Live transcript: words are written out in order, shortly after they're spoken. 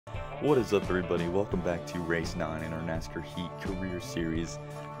What is up, everybody? Welcome back to Race 9 in our Nascar Heat Career Series.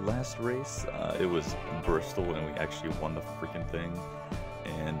 Last race, it was Bristol, and we actually won the freaking thing.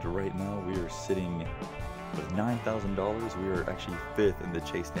 And right now, we are sitting with $9,000. We are actually 5th in the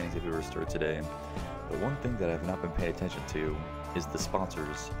chase standings if we were to start today. But one thing that I have not been paying attention to is the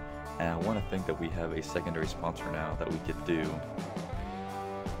sponsors. And I want to think that we have a secondary sponsor now that we could do.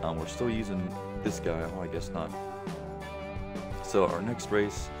 We're still using this guy. Oh, I guess not. So our next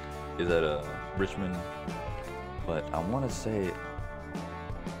race is at Richmond, but I want to say,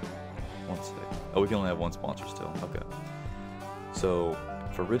 one sec. Oh, we can only have one sponsor still. Okay. So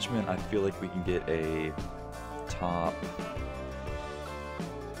for Richmond, I feel like we can get a top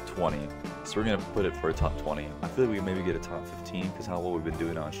 20. So we're gonna put it for a top 20. I feel like we can maybe get a top 15 because how well we've been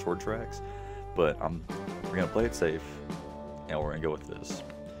doing on short tracks. But we're gonna play it safe, and we're gonna go with this.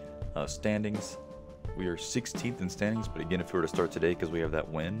 Standings. We are 16th in standings, but again, if we were to start today because we have that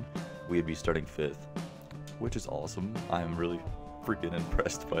win, we'd be starting 5th, which is awesome. I'm really freaking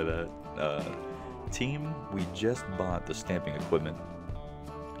impressed by that. Team, we just bought the stamping equipment,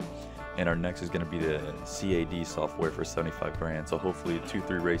 and our next is going to be the CAD software for 75 grand, so hopefully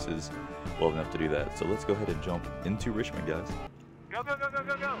 2-3 races we'll have enough to do that. So let's go ahead and jump into Richmond, guys. Go, go, go, go,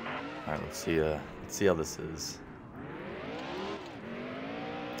 go, go! Alright, let's see how this is.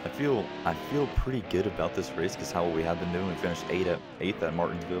 I feel pretty good about this race because how we have been doing. We finished 8th at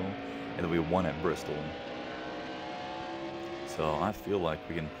Martinsville, and then we won at Bristol. So I feel like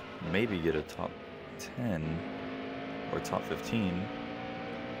we can maybe get a top 10 or top 15.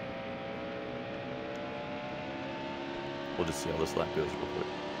 We'll just see how this lap goes real quick.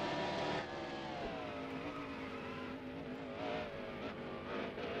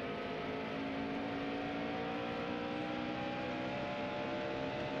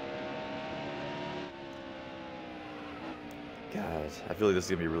 Guys, I feel like this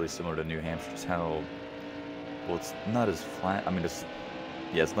is going to be really similar to New Hampshire. Just how, well, it's not as flat. I mean, it's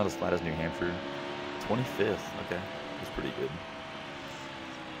not as flat as New Hampshire. 25th, okay, that's pretty good.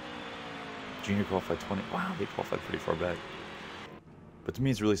 Junior qualified 20. Wow, they qualified pretty far back. But to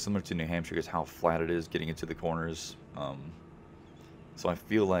me, it's really similar to New Hampshire because how flat it is getting into the corners. So I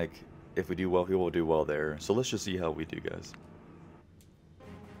feel like if we do well here, we'll do well there. So let's just see how we do, guys.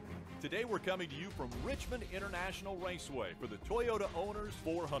 Today we're coming to you from Richmond International Raceway for the Toyota Owners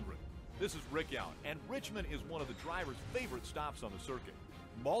 400. This is Rick Allen, and Richmond is one of the driver's favorite stops on the circuit.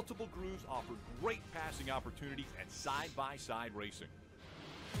 Multiple grooves offer great passing opportunities and side-by-side racing.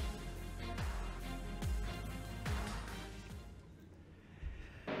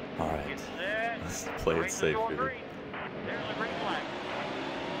 All right, let's play it safe here. There's a green flag.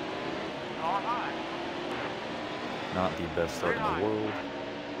 Car high. Not the best start in the world.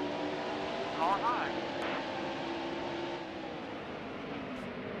 Car high.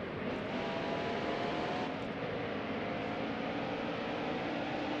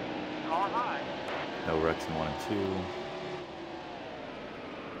 Car high. No wrecks in 1 and 2.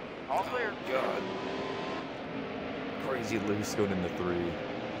 All clear. God. Crazy loose going into 3.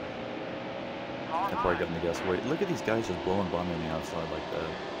 Car I probably high. got in the gas. Wait, look at these guys just blowing by me on the outside like that.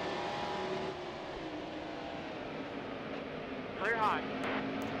 Clear high.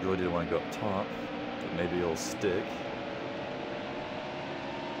 Really didn't want to go up top, but maybe it'll stick.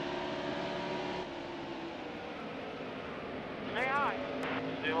 Stay high.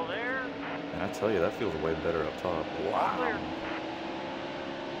 Still there. And I tell you, that feels way better up top. All clear.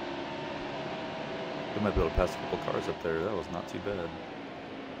 We might be able to pass a couple cars up there. That was not too bad.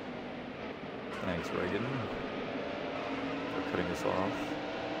 Thanks, Reagan, for cutting us off.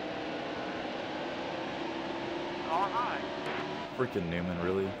 Car high. Freaking Newman,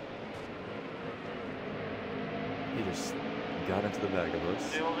 really? He just got into the back of us.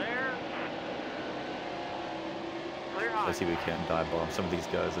 Still there. Clear high. Let's see if we can't dive bomb some of these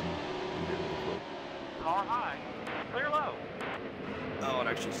guys in here real quick. Car high. Clear low. Oh, it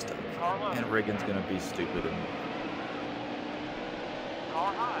actually stuck. Car low. And Reagan's gonna be stupid and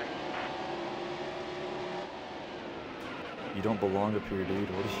Car high. you don't belong up here, dude.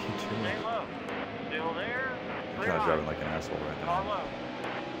 What are you doing? Stay low. Still there. I'm Clear kind of high. driving like an asshole right Car now. low.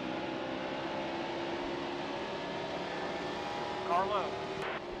 Car low.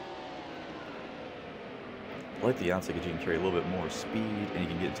 I like the outside because you can carry a little bit more speed and you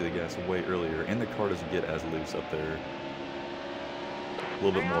can get into the gas way earlier, and the car doesn't get as loose up there. A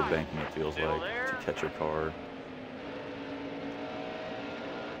little bit more banking, it feels Still like, there. to catch your car.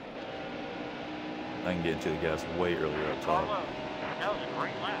 I can get into the gas way earlier up Car top. low. That was a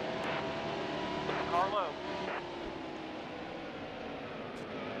great lap. Car low.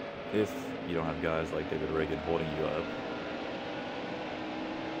 if you don't have guys like David Reagan holding you up.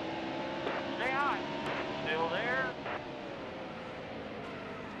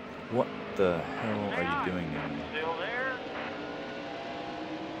 What the hell are you doing now? Still there.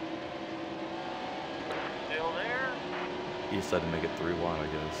 Still there. He decided to make it 3 wide, I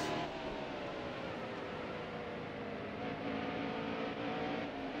guess.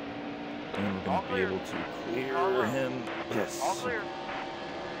 And we're going to be able to clear him. Yes. All clear.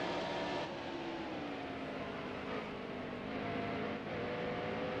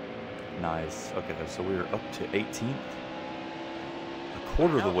 Nice. Okay, so we're up to 18th. A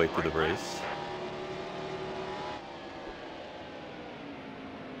quarter of the way through the race.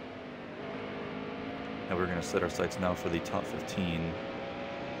 And we're going to set our sights now for the top 15.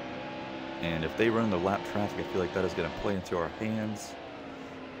 And if they run the lap traffic, I feel like that is going to play into our hands.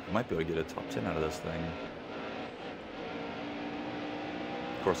 We might be able to get a top 10 out of this thing.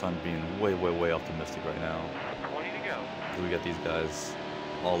 Of course, I'm being way, way, way optimistic right now. 20 to go. We got these guys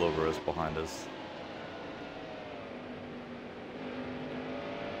all over us, behind us.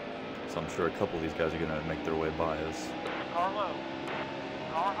 So I'm sure a couple of these guys are going to make their way by us. Car low.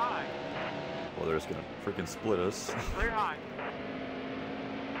 Car high. Well, they're just going to freaking split us. Clear high.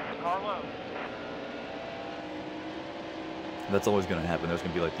 Car low. That's always going to happen. There's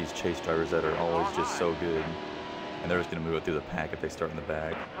going to be like these chase drivers that are always just so good. And they're just going to move it through the pack if they start in the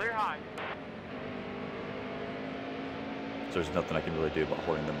back. Clear high. So there's nothing I can really do about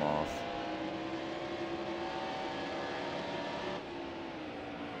holding them off.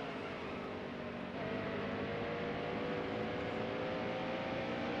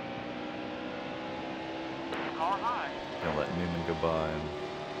 Car high. Gonna let Newman go by.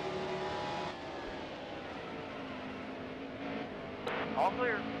 All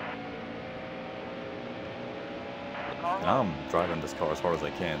clear. Car And low. I'm driving this car as hard as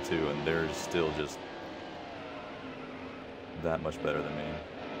I can too, and they're still just that much better than me.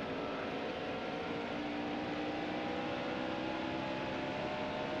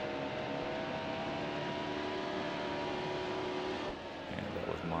 And that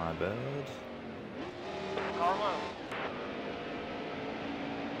was my bad. Car low.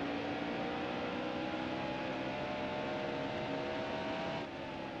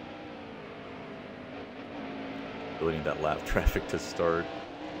 Really need that lap traffic to start.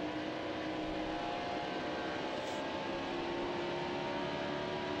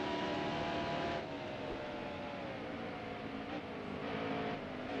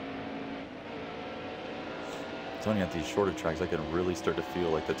 It's only at these shorter tracks I can really start to feel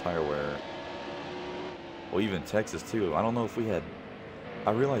like the tire wear. Well, even Texas too. I don't know if we had,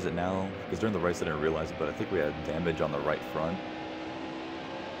 I realize it now, because during the race I didn't realize it, but I think we had damage on the right front.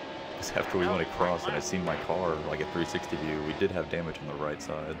 Because after we went across and I seen my car, like at 360 view, we did have damage on the right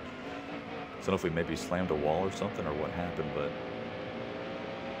side. So I don't know if we maybe slammed a wall or something or what happened, but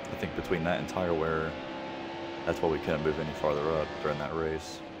I think between that and tire wear, that's why we couldn't move any farther up during that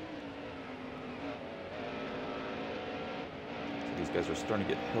race. These guys are starting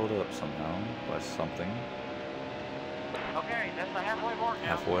to get held up somehow by something. Okay, that's the halfway mark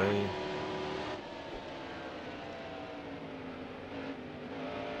now. Halfway.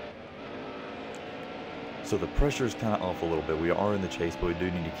 So the pressure is kind of off a little bit. We are in the chase, but we do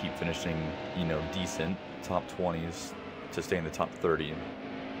need to keep finishing, you know, decent top 20s to stay in the top 30.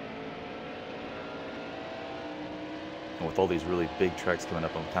 And with all these really big tracks coming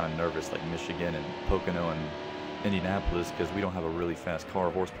up, I'm kind of nervous, like Michigan and Pocono and Indianapolis, because we don't have a really fast car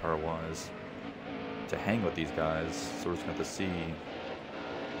horsepower wise to hang with these guys, so we're just going to have to see.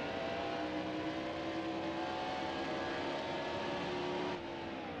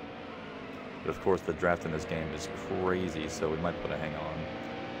 But of course the draft in this game is crazy, so we might be able to hang on.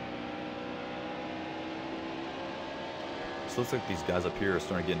 So it looks like these guys up here are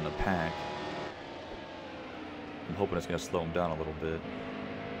starting to get in a pack. I'm hoping it's going to slow them down a little bit.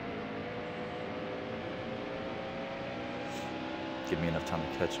 Give me enough time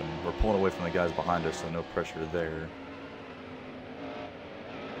to catch them. We're pulling away from the guys behind us, so no pressure there.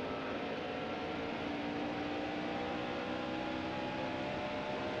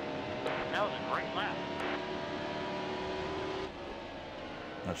 That was a great lap.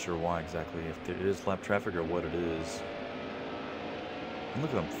 Not sure why exactly, if it is lap traffic or what it is. And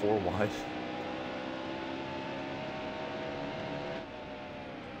look at them, 4 wide.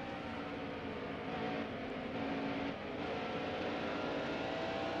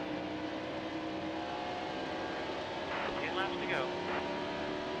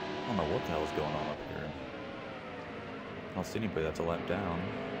 I don't know what the hell is going on up here. I don't see anybody that's a lap down.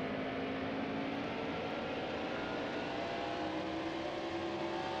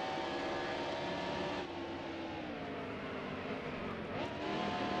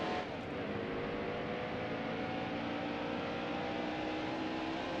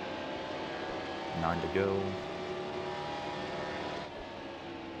 9 to go.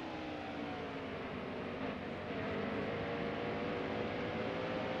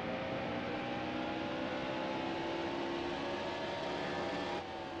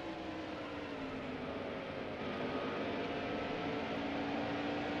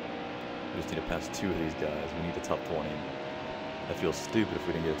 We just need to pass 2 of these guys. We need the top 20. I feel stupid if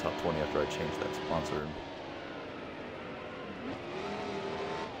we didn't get a top 20 after I changed that sponsor.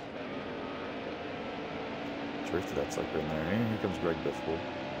 Drifted that sucker in there. And here comes Greg Biffle.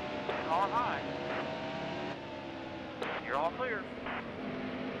 Car high. You're all clear.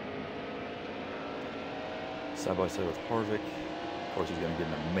 Side by side with Harvick. Of course, he's going to get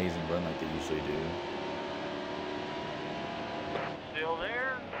an amazing run like they usually do. Still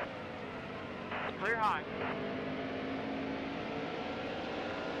there. Clear high.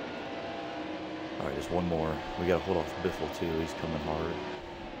 Alright, just one more. We got to hold off Biffle too. He's coming hard.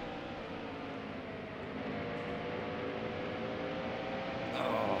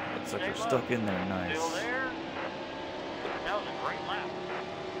 Oh, that sucker stuck in there. Nice. Still there. That was a great lap.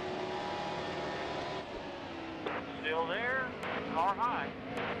 Still there. Car high.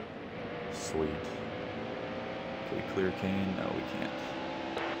 Sweet. Can we clear Kane? No, we can't.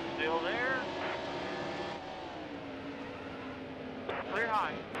 Still there. Clear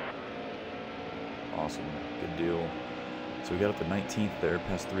high. Awesome. Good deal. So we got up to 19th there,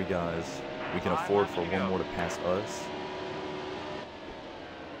 past 3 guys. We can afford for one more to pass us.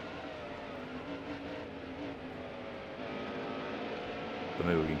 But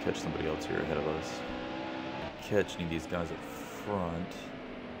maybe we can catch somebody else here ahead of us. Catching these guys up front.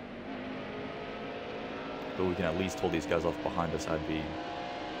 But we can at least hold these guys off behind us. I'd be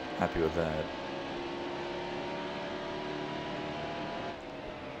happy with that.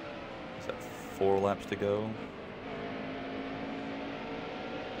 Is that 4 laps to go?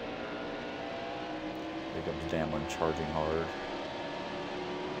 Here comes Damlin charging hard.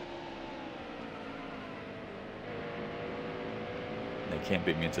 They can't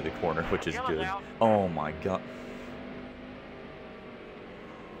beat me into the corner, which is good. Oh my god.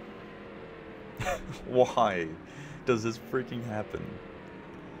 Why does this freaking happen?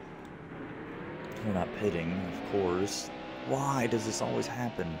 We're not pitting, of course. Why does this always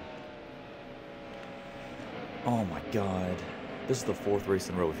happen? Oh my god. This is the 4th race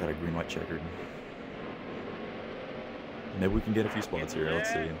in a row we've had a green-white checkered. Maybe we can get a few spots here. Let's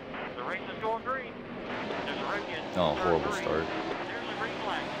see. The race is going green. There's a wreck in. Oh, horrible start. There's a green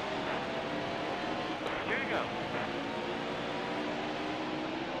flag. 2 to go.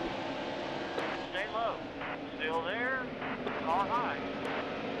 Stay low. Still there. Car high.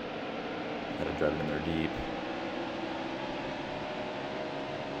 Had to drive it in there deep.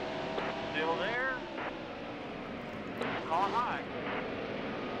 Still there. Car high.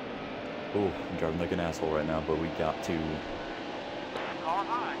 Ooh, I'm driving like an asshole right now, but we got to. Car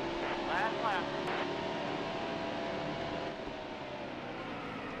high. Last lap.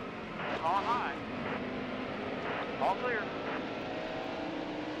 Car high. All clear.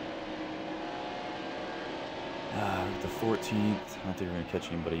 The 14th. I don't think we're going to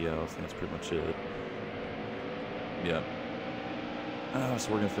catch anybody else. I think that's pretty much it. Yeah.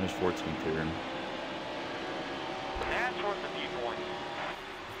 So we're going to finish 14th here. That's worth a few points.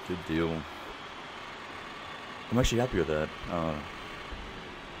 Good deal. I'm actually happy with that.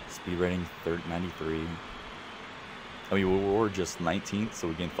 Speed rating 93. I mean, we were just 19th, so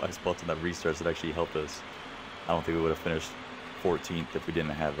we gained 5 spots in that restart, so it actually helped us. I don't think we would have finished 14th if we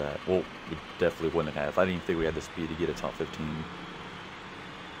didn't have that. Well, we definitely wouldn't have. I didn't even think we had the speed to get a top 15.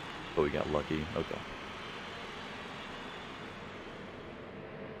 But we got lucky. Okay.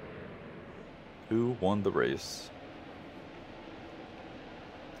 Who won the race?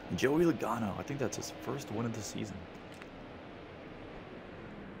 Joey Logano. I think that's his first win of the season.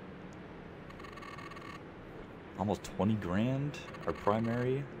 Almost 20 grand. Our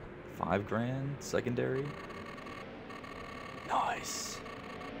primary. 5 grand. Secondary. Nice.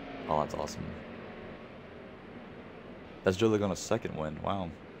 Oh, that's awesome. That's Joey Logano's second win. Wow.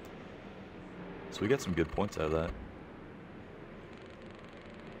 So we got some good points out of that.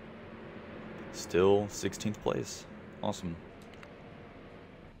 Still 16th place. Awesome.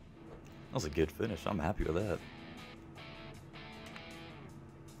 That was a good finish. I'm happy with that.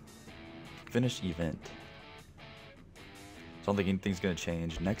 Finish event. So I don't think anything's going to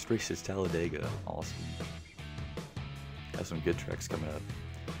change. Next race is Talladega. Awesome. Got some good tracks coming up.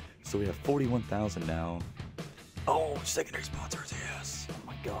 So we have 41,000 now. Oh, secondary sponsors. Yes. Oh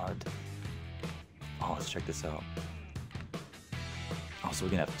my god. Oh, let's check this out. Oh, so we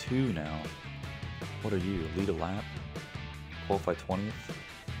can have 2 now. What are you? Lead a lap? Qualify 20th?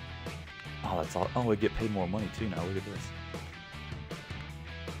 Oh, Oh, that's all. Oh, we get paid more money too now. Look at this.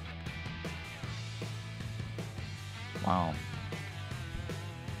 Wow.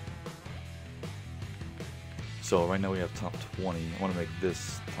 So right now we have top 20. I want to make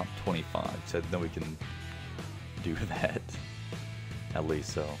this top 25, so then we can do that. At least,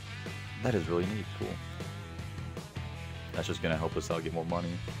 so that is really neat. Cool. That's just gonna help us out get more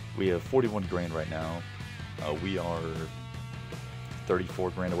money. We have 41 grand right now. We are 34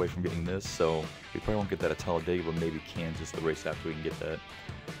 grand away from getting this, so we probably won't get that at Talladega, but maybe Kansas, the race after we can get that.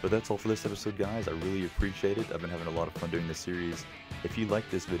 But that's all for this episode, guys. I really appreciate it. I've been having a lot of fun doing this series. If you like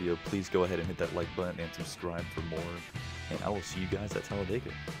this video, please go ahead and hit that like button and subscribe for more. And I will see you guys at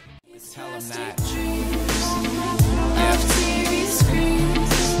Talladega. Tell them that.